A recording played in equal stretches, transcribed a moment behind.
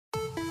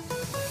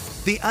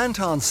The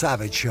Anton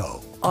Savage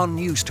Show on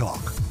News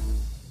Talk.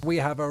 We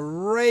have a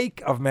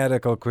rake of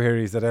medical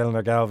queries that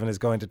Eleanor Galvin is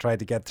going to try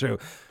to get through.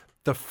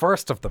 The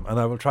first of them, and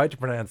I will try to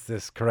pronounce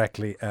this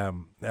correctly,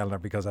 Eleanor,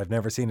 because I've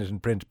never seen it in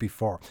print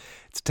before.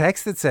 It's a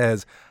text that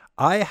says,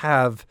 I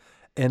have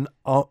an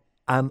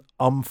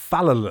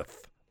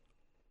omphalolith,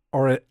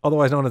 or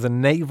otherwise known as a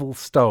navel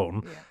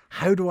stone. Yeah.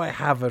 How do I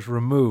have it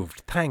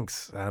removed?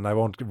 Thanks. And I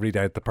won't read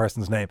out the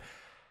person's name.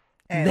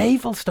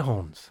 Navel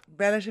stones.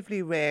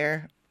 Relatively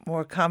rare,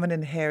 more common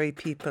in hairy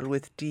people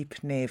with deep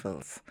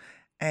navels.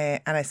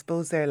 And I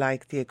suppose they're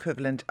like the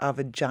equivalent of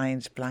a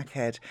giant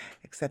blackhead,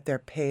 except they're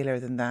paler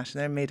than that.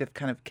 And they're made of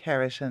kind of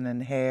keratin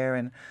and hair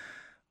and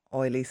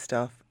oily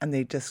stuff, and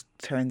they just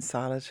turn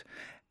solid.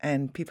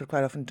 And people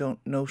quite often don't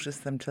notice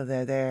them till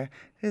they're there.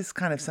 It is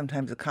kind of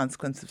sometimes a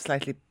consequence of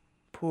slightly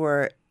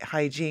poor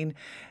hygiene,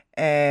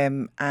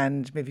 and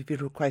maybe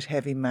people who are quite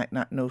heavy might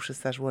not notice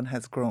that one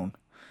has grown.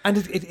 And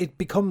it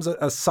becomes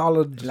a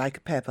solid... Like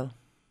a pebble.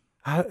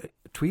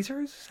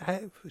 Tweezers?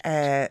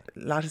 A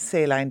lot of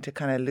saline to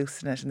kind of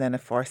loosen it, and then a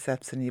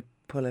forceps, and you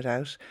pull it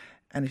out.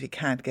 And if you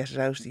can't get it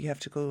out, you have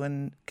to go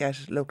and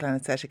get local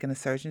anaesthetic and a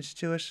surgeon to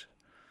do it.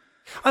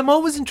 I'm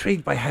always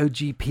intrigued by how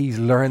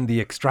GPs learn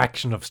the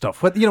extraction of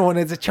stuff. When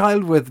it's a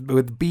child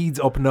with beads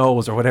up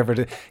nose or whatever.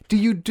 Do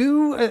you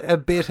do a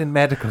bit in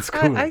medical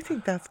school? I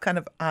think that's kind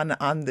of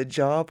on the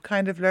job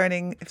kind of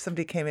learning. If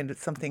somebody came in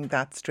with something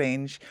that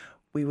strange,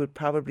 we would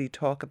probably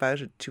talk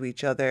about it to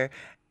each other.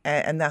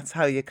 And that's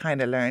how you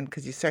kind of learn,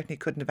 because you certainly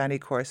couldn't have any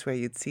course where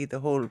you'd see the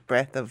whole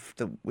breadth of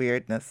the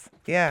weirdness.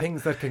 Yeah.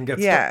 Things that can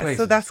get stuck places.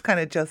 So that's kind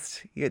of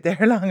just, you're there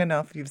long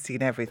enough, you've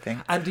seen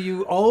everything. And do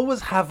you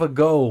always have a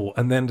go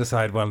and then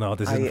decide, well, no,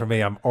 this isn't for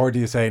me? Or do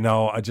you say,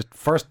 no, I just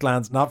first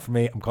glance, not for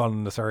me, I'm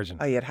calling the surgeon?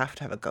 Oh, you'd have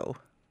to have a go.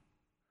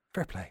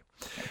 Fair play.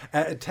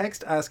 A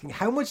text asking,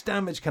 how much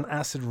damage can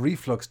acid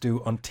reflux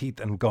do on teeth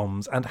and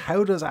gums, and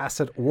how does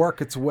acid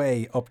work its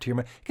way up to your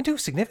mouth? It can do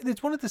significant.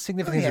 It's one of the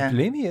significant things of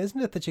bulimia,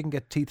 isn't it, that you can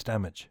get teeth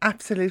damage?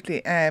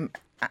 Absolutely. And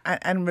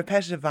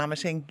repetitive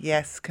vomiting,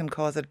 yes, can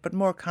cause it, but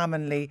more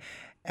commonly,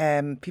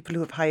 people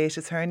who have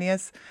hiatus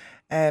hernias.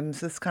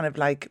 So it's kind of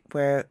like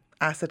where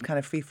acid kind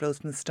of free flows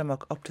from the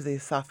stomach up to the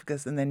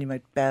esophagus, and then you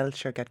might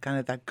belch or get kind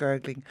of that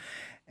gurgling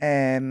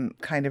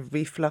kind of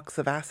reflux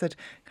of acid,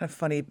 kind of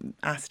funny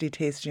acidy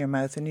taste in your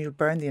mouth, and you'll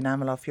burn the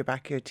enamel off your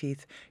back of your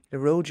teeth,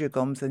 you'll erode your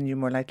gums, and you're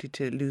more likely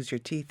to lose your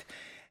teeth.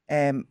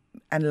 And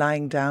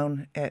lying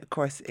down, of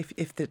course,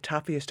 if the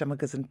top of your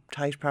stomach isn't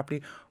tight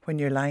properly, when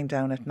you're lying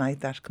down at night,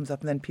 that comes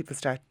up, and then people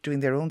start doing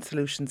their own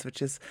solutions,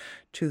 which is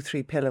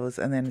 2-3 pillows,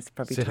 and then it's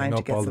probably Sitting time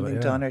to get something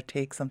done or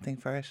take something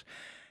for it.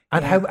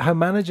 And how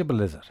manageable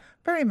is it?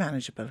 Very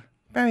manageable.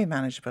 Very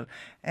manageable,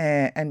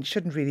 and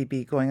shouldn't really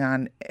be going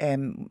on.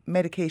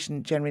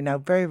 Medication generally now,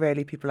 very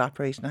rarely people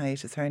operate in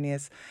hiatus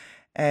hernias,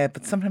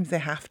 but sometimes they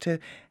have to,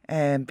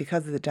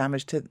 because of the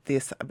damage to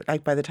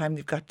like by the time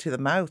you've got to the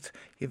mouth,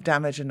 you've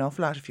damaged an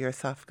awful lot of your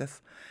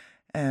esophagus.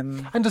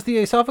 And does the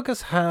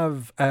esophagus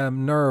have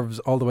nerves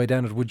all the way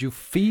down it? Would you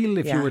feel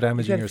if you were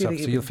damaging your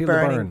esophagus? So you'll feel the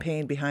burn.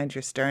 Pain behind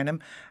your sternum,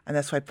 and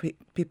that's why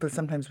people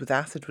sometimes with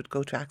acid would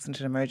go to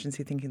accident and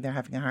emergency thinking they're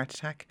having a heart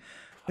attack.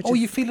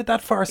 You feel it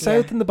that far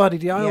south in the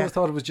body? I always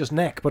thought it was just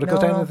neck, but it goes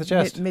down into the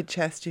chest.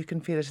 Mid-chest, you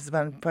can feel it as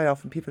well. And quite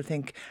often people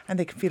think, and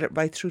they can feel it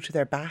right through to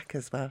their back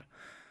as well.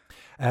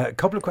 A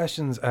couple of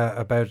questions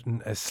about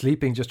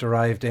sleeping just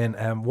arrived in.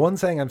 One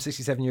saying, I'm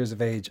 67 years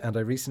of age and I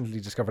recently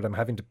discovered I'm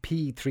having to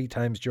pee 3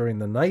 times during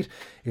the night.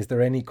 Is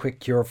there any quick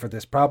cure for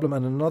this problem?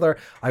 And another,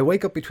 I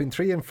wake up between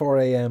 3 and 4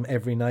 a.m.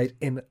 every night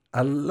in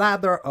a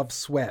lather of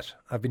sweat.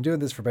 I've been doing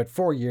this for about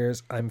 4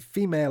 years. I'm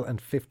female and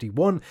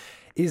 51.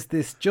 Is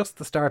this just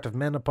the start of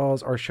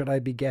menopause, or should I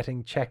be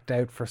getting checked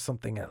out for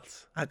something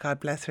else? Oh, God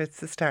bless her.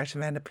 It's the start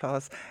of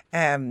menopause.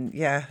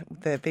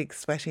 The big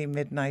sweaty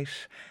midnight,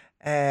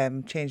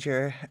 change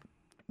your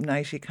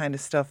nighty kind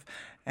of stuff.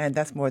 And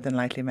that's more than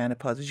likely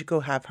menopause. We should go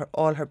have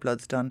all her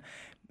bloods done.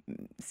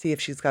 See if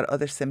she's got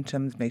other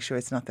symptoms, make sure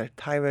it's not their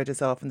thyroid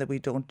is off, and that we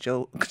don't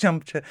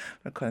jump to,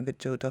 we're calling the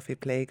Joe Duffy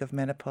plague of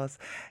menopause,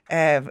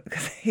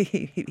 because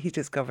he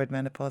discovered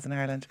menopause in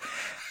Ireland.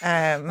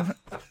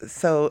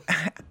 So,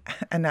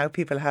 and now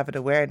people have an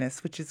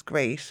awareness, which is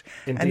great.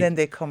 Indeed. And then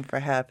they come for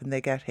help and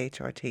they get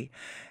HRT.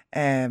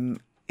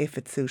 If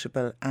it's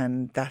suitable,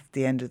 and that's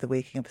the end of the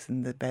waking up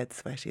in the bed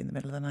sweaty in the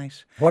middle of the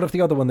night. What if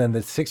the other one then, the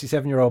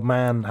 67-year-old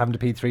man having to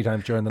pee 3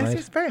 times during the night?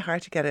 It's very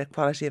hard to get a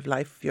quality of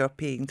life if you're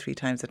peeing 3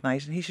 times at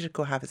night, and he should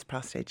go have his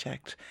prostate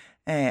checked.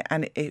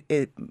 And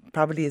it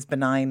probably is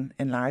benign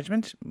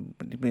enlargement.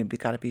 We've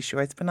got to be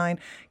sure it's benign.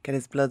 Get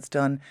his bloods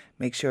done.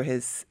 Make sure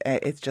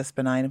it's just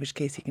benign, in which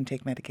case he can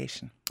take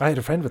medication. I had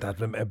a friend with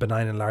that, a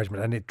benign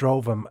enlargement, and it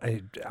drove him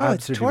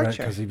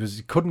absolutely because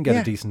he couldn't get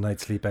a decent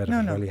night's sleep out of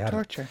it. Really had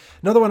torture.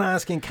 Another one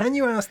asking, can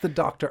you ask the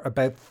doctor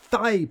about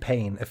thigh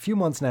pain? A few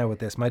months now with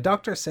this. My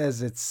doctor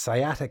says it's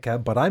sciatica,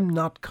 but I'm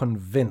not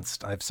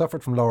convinced. I've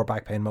suffered from lower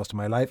back pain most of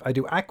my life. I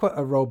do aqua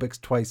aerobics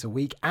twice a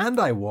week and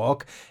I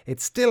walk. It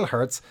still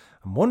hurts.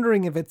 I'm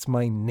wondering if it's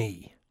my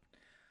knee.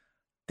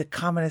 The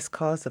commonest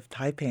cause of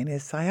thigh pain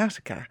is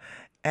sciatica.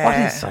 What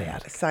is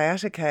sciatica?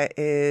 Sciatica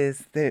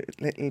is the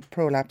little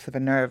prolapse of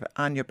a nerve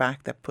on your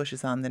back that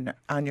pushes on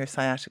on your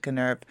sciatica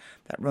nerve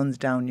that runs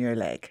down your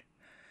leg.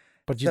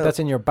 But that's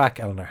in your back,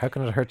 Eleanor. How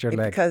can it hurt your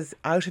leg? Because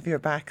out of your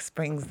back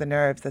springs the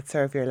nerves that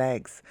serve your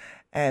legs.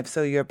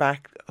 So your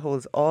back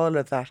holds all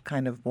of that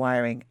kind of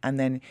wiring, and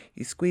then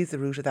you squeeze the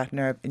root of that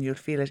nerve and you'll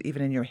feel it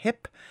even in your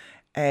hip,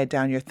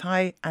 down your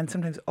thigh, and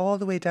sometimes all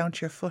the way down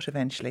to your foot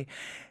eventually.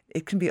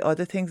 It can be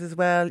other things as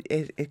well.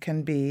 It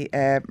can be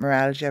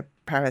neuralgia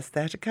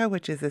paresthetica,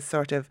 which is a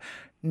sort of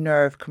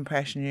nerve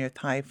compression in your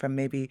thigh from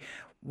maybe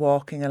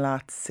walking a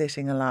lot,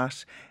 sitting a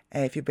lot,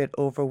 if you're a bit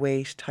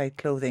overweight, tight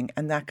clothing,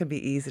 and that can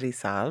be easily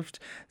solved.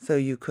 So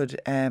you could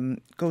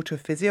go to a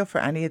physio for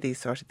any of these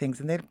sort of things,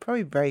 and they'll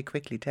probably very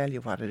quickly tell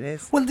you what it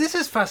is. Well, this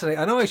is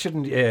fascinating. I know I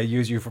shouldn't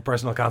use you for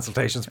personal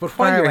consultations, but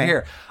while you're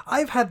here,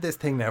 I've had this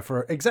thing now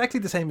for exactly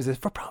the same as this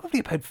for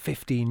probably about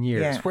 15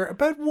 years, where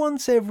about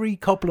once every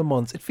couple of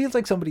months, it feels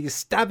like somebody is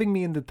stabbing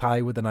me in the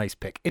thigh with an ice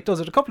pick. It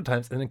does it a couple of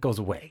times, and then it goes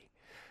away.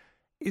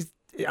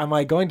 Am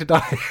I going to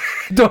die?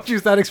 Don't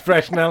use that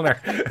expression, Eleanor.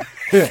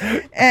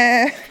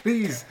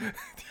 Please,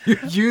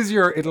 use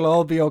your "it'll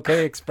all be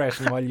okay"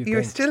 expression while you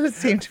think. Still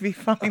seem to be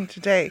fine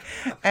today.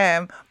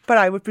 But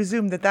I would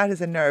presume that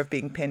is a nerve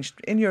being pinched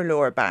in your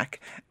lower back,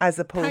 as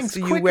opposed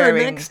to you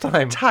wearing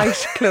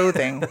tight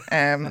clothing.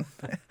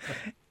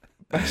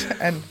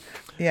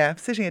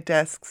 Sitting at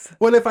desks.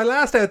 Well, if I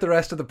last out the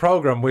rest of the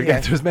programme, we'll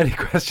get to as many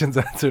questions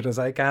answered as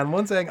I can.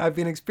 One saying, I've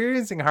been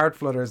experiencing heart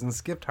flutters and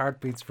skipped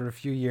heartbeats for a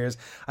few years.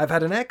 I've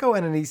had an echo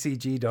and an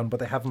ECG done, but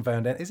they haven't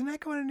found it. Is an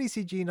echo and an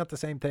ECG not the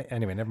same thing?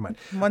 Anyway, never mind.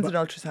 One's an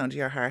ultrasound of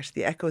your heart.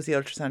 The echo is the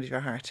ultrasound of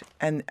your heart.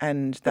 And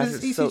that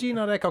is ECG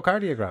not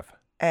echocardiograph?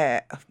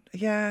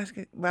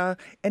 Well,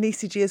 an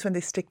ECG is when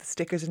they stick the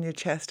stickers in your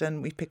chest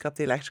and we pick up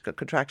the electrical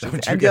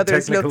contractions. And the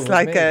others looks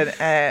like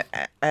an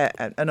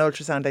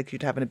ultrasound like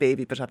you'd have in a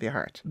baby, but of your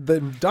heart. The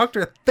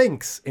doctor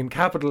thinks, in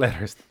capital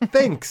letters,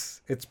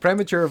 thinks it's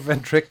premature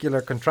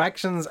ventricular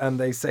contractions, and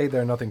they say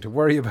they're nothing to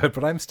worry about.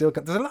 But I'm still,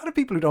 there's a lot of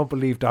people who don't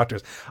believe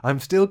doctors.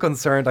 I'm still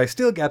concerned. I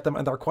still get them,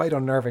 and they're quite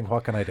unnerving.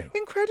 What can I do?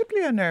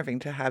 Incredibly unnerving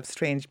to have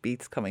strange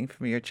beats coming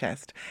from your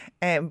chest.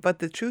 But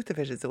the truth of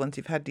it is that once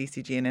you've had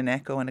ECG and an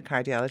echo and a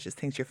cardiologist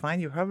thinks you're fine,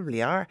 you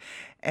probably are.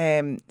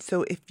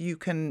 So if you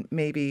can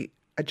maybe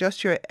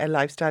adjust your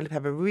lifestyle,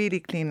 have a really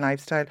clean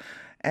lifestyle,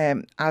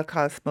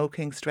 alcohol,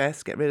 smoking,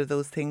 stress, get rid of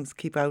those things,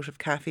 keep out of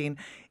caffeine.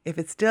 If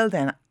it's still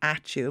then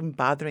at you and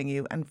bothering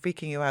you and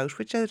freaking you out,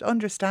 which is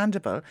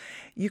understandable,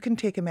 you can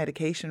take a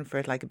medication for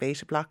it, like a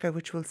beta blocker,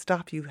 which will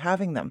stop you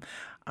having them.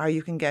 Or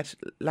you can get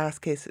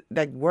worst case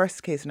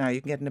scenario,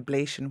 you can get an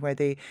ablation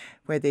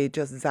where they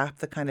just zap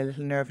the kind of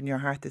little nerve in your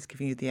heart that's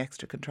giving you the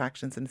extra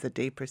contractions, and it's a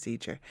day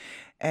procedure.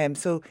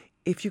 So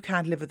if you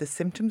can't live with the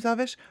symptoms of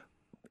it,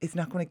 it's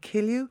not going to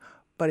kill you,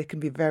 but it can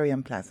be very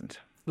unpleasant.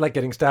 Like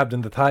getting stabbed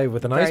in the thigh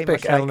with an ice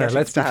pick, Eleanor,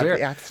 let's be clear.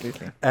 Yeah,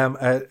 absolutely.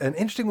 An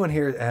interesting one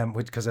here,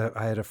 because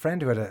I had a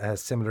friend who had a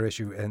similar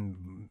issue,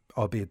 and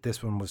albeit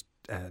this one was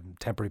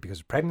temporary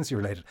because of pregnancy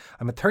related.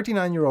 I'm a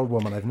 39-year-old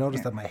woman. I've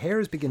noticed that my hair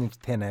is beginning to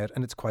thin out,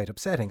 and it's quite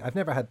upsetting. I've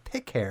never had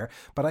thick hair,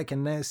 but I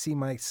can now see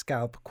my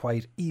scalp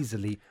quite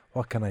easily.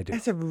 What can I do?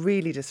 It's a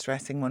really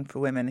distressing one for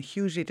women,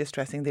 hugely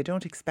distressing. They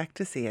don't expect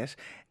to see it,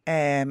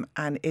 and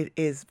it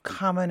is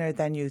commoner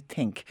than you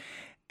think.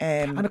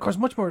 And of course,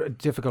 much more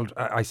difficult,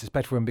 I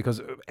suspect, for women,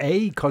 because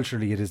A,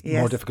 culturally, it is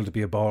more difficult to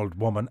be a bald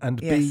woman, and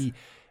B,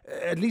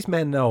 at least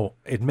men know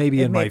it may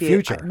be in my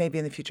future. It may be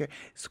in the future.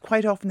 So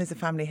quite often there's a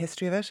family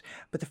history of it,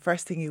 but the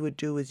first thing you would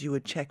do is you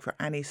would check for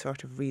any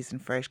sort of reason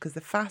for it, because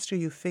the faster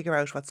you figure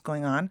out what's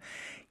going on,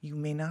 you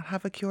may not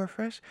have a cure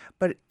for it,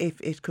 but if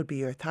it could be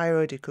your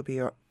thyroid, it could be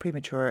your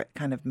premature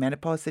kind of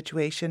menopause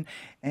situation,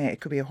 it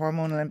could be a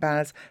hormonal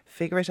imbalance.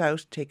 Figure it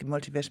out, take a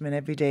multivitamin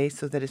every day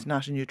so that it's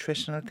not a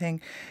nutritional thing,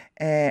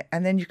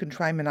 and then you can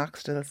try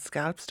minoxidil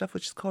scalp stuff,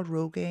 which is called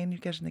Rogaine, you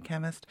get in the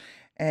chemist.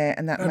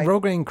 And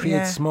Rogaine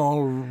creates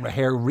small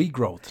hair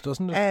regrowth,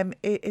 doesn't it?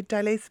 It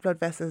dilates the blood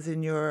vessels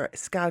in your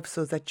scalp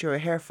so that your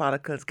hair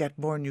follicles get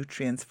more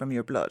nutrients from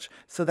your blood.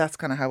 So that's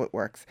kind of how it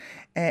works.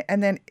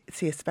 And then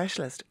see a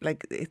specialist.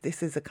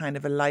 This is a kind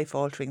of a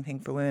life-altering thing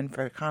for women,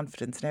 for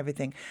confidence and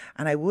everything.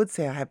 And I would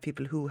say I have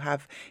people who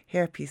have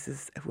hair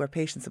pieces who are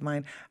patients of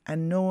mine,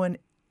 and no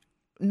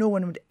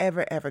one would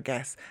ever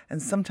guess.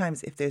 And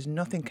sometimes if there's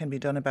nothing can be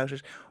done about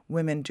it,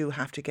 women do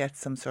have to get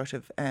some sort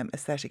of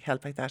aesthetic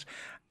help like that.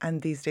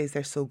 And these days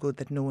they're so good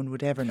that no one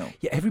would ever know.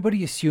 Yeah,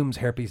 everybody assumes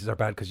hair pieces are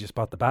bad because you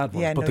spot the bad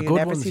ones. Yeah, but the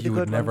good ones you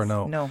would never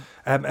know. No.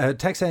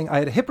 Text saying, I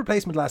had a hip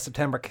replacement last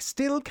September,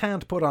 still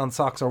can't put on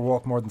socks or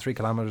walk more than 3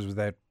 kilometres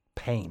without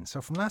pain.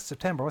 So from last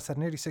September, what's that,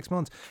 nearly 6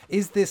 months?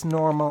 Is this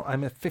normal?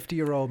 I'm a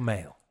 50-year-old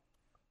male.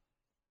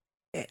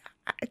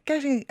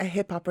 Getting a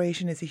hip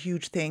operation is a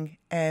huge thing.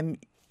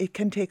 It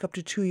can take up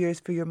to 2 years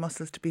for your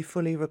muscles to be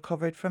fully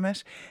recovered from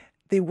it.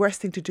 The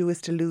worst thing to do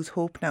is to lose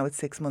hope now at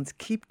 6 months.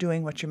 Keep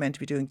doing what you're meant to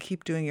be doing.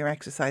 Keep doing your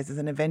exercises,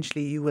 and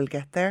eventually you will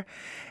get there.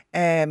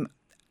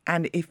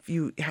 And if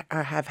you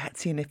have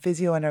seen a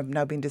physio and are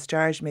now being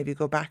discharged, maybe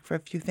go back for a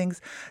few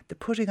things. The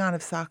putting on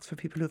of socks for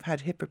people who've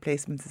had hip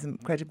replacements is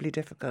incredibly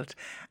difficult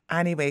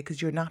anyway,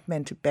 because you're not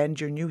meant to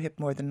bend your new hip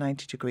more than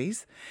 90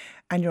 degrees,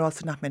 and you're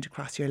also not meant to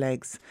cross your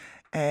legs.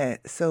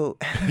 So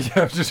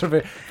yeah, it's just sort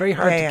of very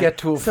hard to get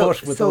to a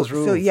foot with those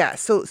rules.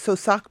 So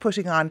sock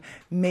putting on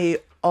may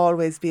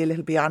always be a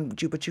little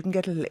beyond you, but you can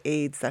get little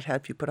aids that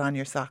help you put on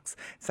your socks.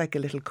 It's like a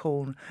little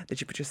cone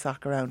that you put your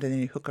sock around and then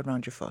you hook it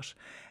around your foot.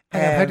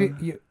 How do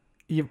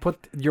you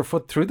put your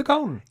foot through the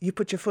cone? You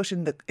put your foot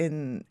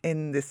in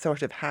this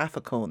sort of half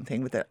a cone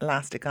thing with an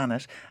elastic on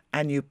it,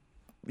 and you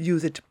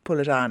use it to pull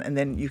it on, and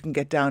then you can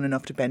get down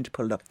enough to bend to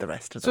pull it up the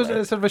rest of the way. So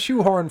it's sort of a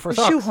shoehorn for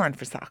socks. Shoehorn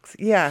for socks,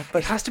 yeah. But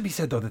it has to be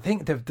said though,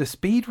 the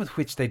speed with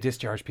which they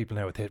discharge people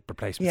now with hip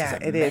replacements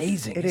is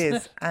amazing. It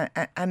is.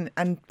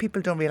 And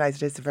people don't realise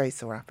it is a very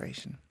sore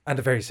operation. And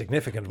a very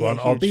significant one,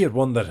 huge. albeit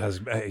one that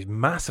has a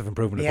massive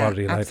improvement of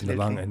quality of life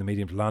in the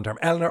medium to long term.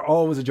 Eleanor,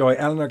 always a joy.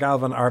 Eleanor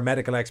Galvin, our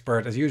medical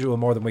expert, as usual,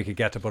 more than we could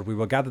get to, but we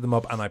will gather them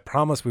up, and I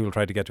promise we will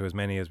try to get to as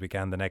many as we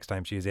can the next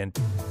time she is in.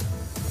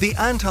 The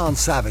Anton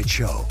Savage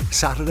Show,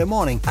 Saturday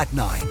morning at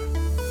 9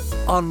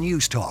 on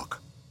News Talk.